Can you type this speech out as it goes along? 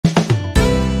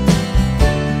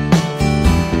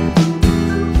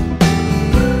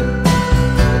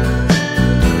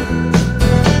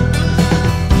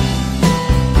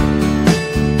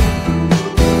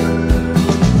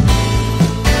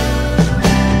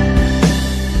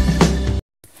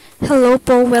Hello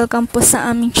po, welcome po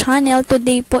sa aming channel.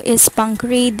 Today po is pang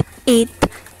grade 8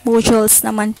 modules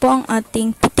naman po ang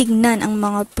ating titignan ang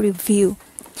mga preview.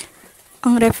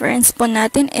 Ang reference po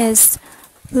natin is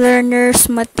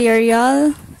learner's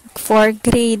material for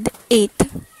grade 8.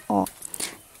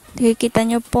 Nakikita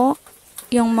nyo po,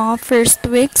 yung mga first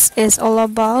weeks is all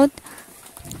about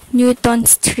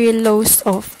Newton's 3 laws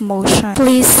of motion.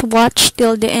 Please watch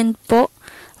till the end po.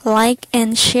 Like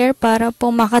and share para po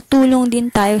makatulong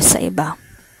din tayo sa iba.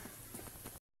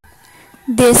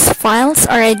 These files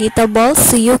are editable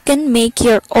so you can make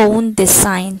your own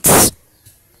designs.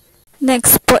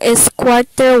 Next po is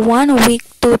quarter 1, week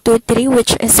 2 to 3,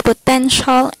 which is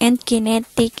potential and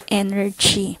kinetic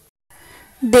energy.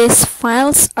 These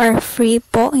files are free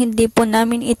po, hindi po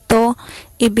namin ito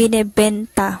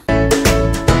ibinebenta.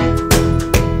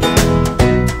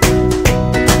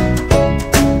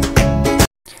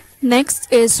 Next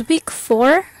is week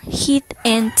 4, heat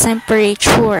and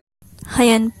temperature.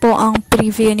 Ayan po ang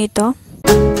preview nito.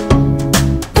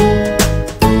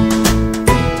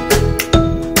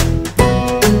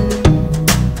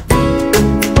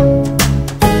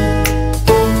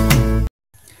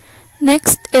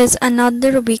 Next is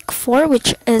another week 4,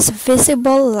 which is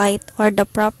visible light or the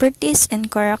properties and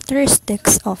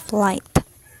characteristics of light.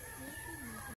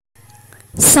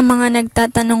 Sa mga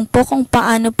nagtatanong po kung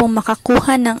paano po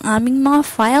makakuha ng aming mga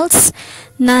files,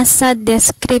 nasa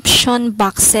description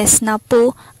boxes na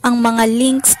po ang mga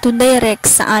links to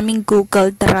direct sa aming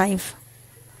Google Drive.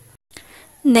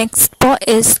 Next po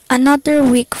is another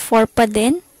week 4 pa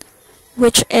din,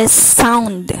 which is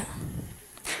sound.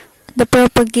 The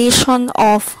propagation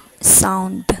of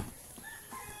sound.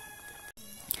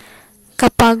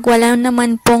 Kapag wala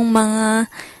naman pong mga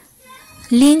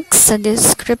links sa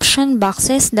description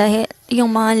boxes dahil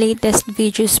yung mga latest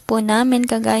videos po namin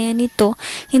kagaya nito,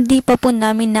 hindi pa po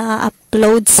namin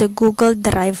na-upload sa Google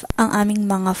Drive ang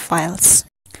aming mga files.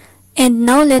 And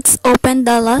now let's open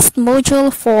the last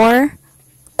module for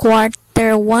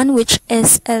quarter 1, which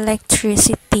is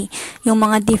electricity. Yung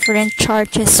mga different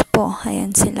charges po,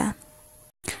 ayan sila.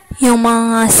 Yung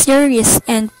mga series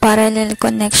and parallel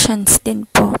connections din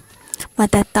po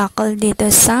matatakal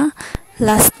dito sa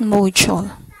last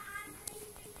module.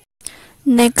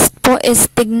 Next po is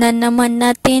tignan naman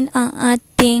natin ang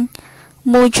ating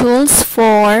modules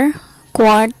for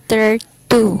quarter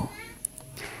 2.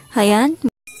 Ayan.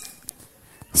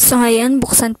 So, ayan,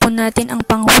 buksan po natin ang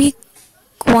pang week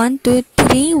 1, 2,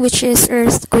 3, which is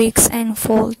earthquakes and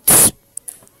faults.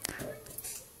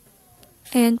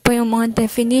 Ayan po yung mga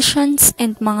definitions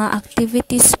and mga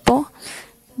activities po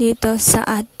dito sa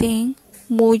ating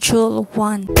module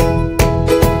 1.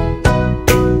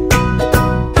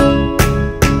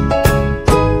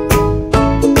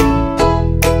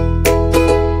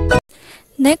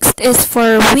 Next is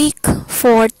for week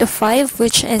 4 to 5,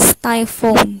 which is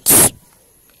typhoons.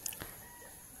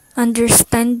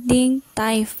 Understanding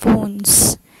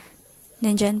typhoons.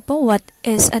 Nandyan po, what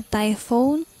is a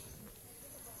typhoon?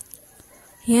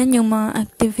 Yan yung mga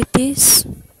activities.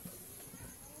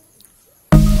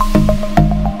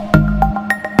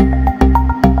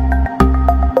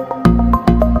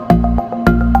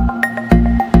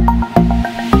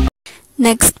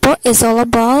 Next po is all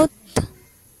about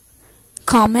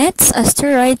comets,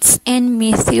 asteroids, and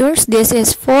meteors. This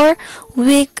is for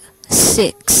week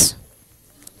 6.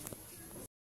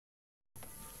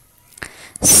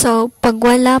 So, pag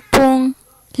wala pong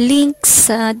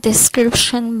links sa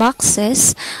description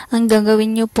boxes, ang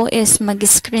gagawin nyo po is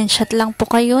mag-screenshot lang po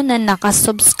kayo na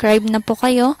nakasubscribe na po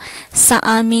kayo sa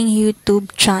aming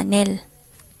YouTube channel.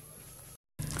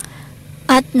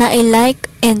 At na-like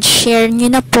and share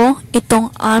nyo na po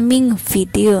itong aming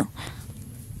video.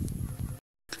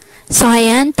 So,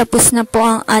 ayan, tapos na po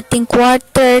ang ating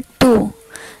quarter 2.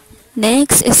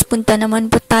 Next is punta naman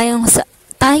po tayo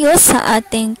sa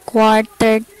ating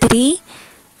quarter 3,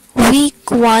 week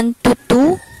 1 to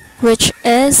 2, which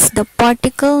is the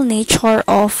particle nature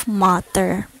of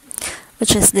matter,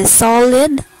 which is the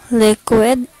solid,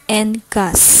 liquid, and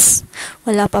gas.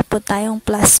 Wala pa po tayong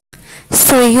plus.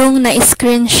 So, yung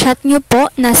na-screenshot nyo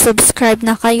po, na-subscribe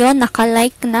na kayo,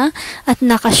 naka-like na, at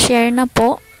naka-share na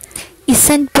po,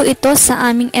 isend po ito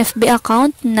sa aming FB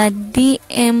account na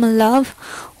DMLoveYTC.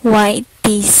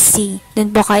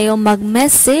 Doon po kayo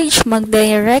mag-message,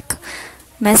 mag-direct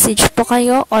message po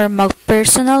kayo or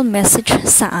mag-personal message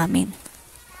sa amin.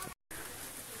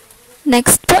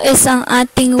 Next po is ang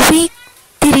ating week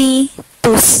 3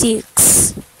 to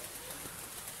 6.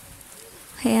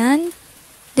 Ayan.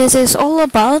 This is all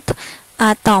about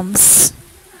atoms.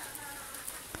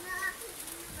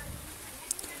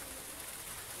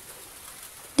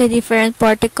 the different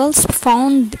particles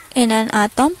found in an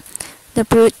atom, the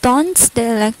protons, the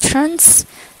electrons,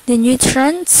 the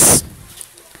neutrons,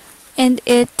 and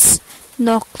its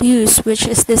nucleus, which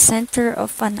is the center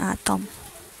of an atom.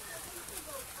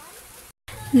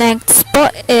 Next po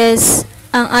is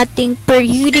ang ating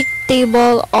periodic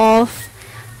table of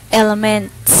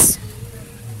elements.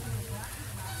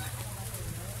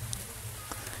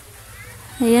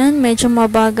 Ayan, medyo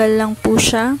mabagal lang po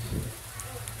siya.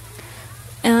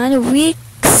 And week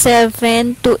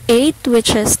 7 to 8,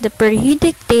 which is the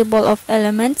periodic table of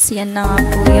elements. Yan na nga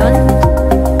po yun.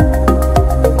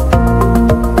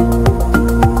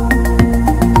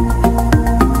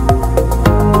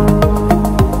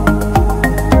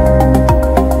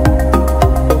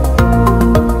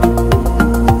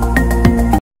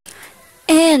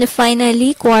 And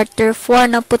finally, quarter 4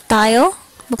 na po tayo.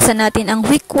 Buksan natin ang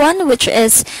week 1, which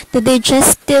is the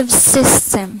digestive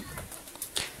system.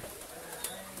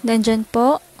 Nandyan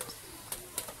po,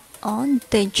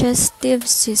 digestive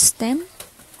system.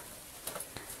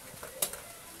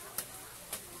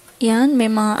 Yan, may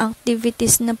mga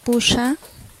activities na po siya.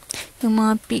 Yung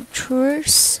mga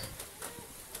pictures.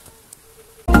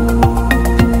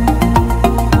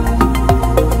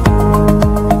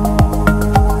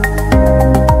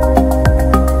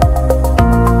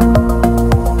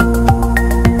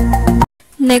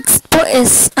 Next po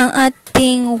is ang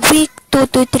ating week 2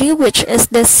 to 3, which is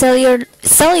the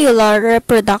cellular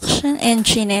reproduction and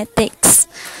genetics,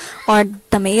 or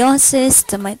the meiosis,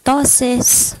 the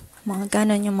mitosis, mga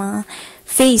ganon, yung mga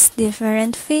phase,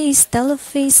 different phase,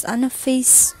 telophase,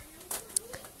 anaphase.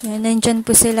 Yan, nandyan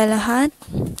po sila lahat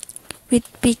with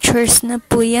pictures na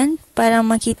po yan para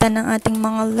makita ng ating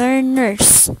mga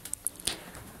learners.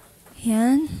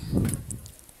 Yan.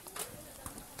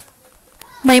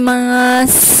 May mga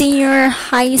senior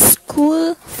high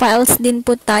school files din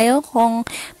po tayo kung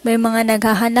may mga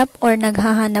naghahanap or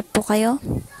naghahanap po kayo.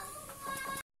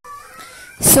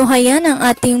 So, ayan ang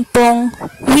ating pong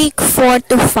week 4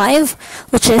 to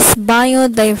 5, which is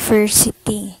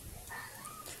biodiversity.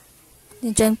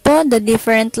 Nandiyan po the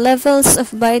different levels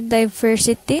of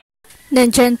biodiversity.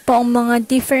 Nandiyan po ang mga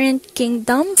different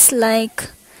kingdoms like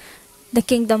the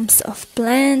kingdoms of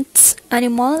plants,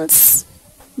 animals,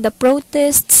 the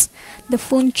protists, the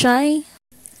fungi,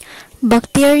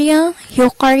 bacteria,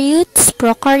 eukaryotes,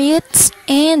 prokaryotes,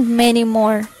 and many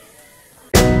more.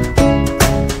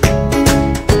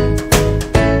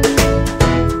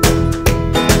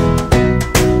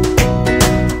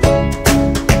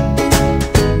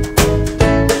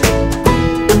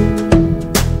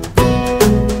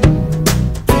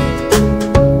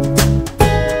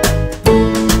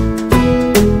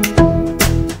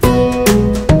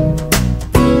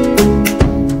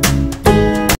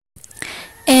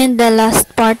 The last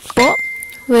part po,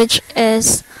 which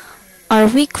is our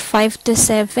week 5 to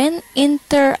 7,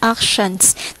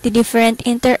 interactions. The different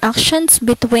interactions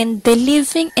between the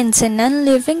living and the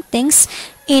non-living things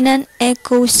in an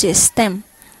ecosystem.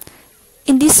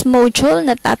 In this module,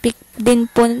 na topic din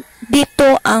po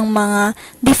dito ang mga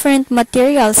different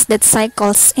materials that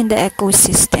cycles in the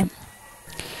ecosystem.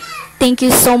 Thank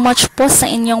you so much po sa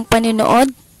inyong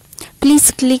panunood.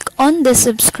 Please click on the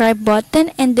subscribe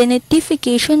button and the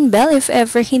notification bell if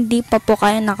ever hindi pa po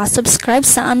kayo nakasubscribe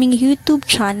sa aming YouTube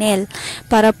channel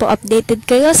para po updated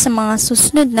kayo sa mga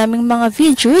susunod naming mga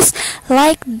videos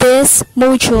like this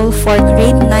module for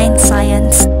Grade 9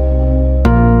 Science.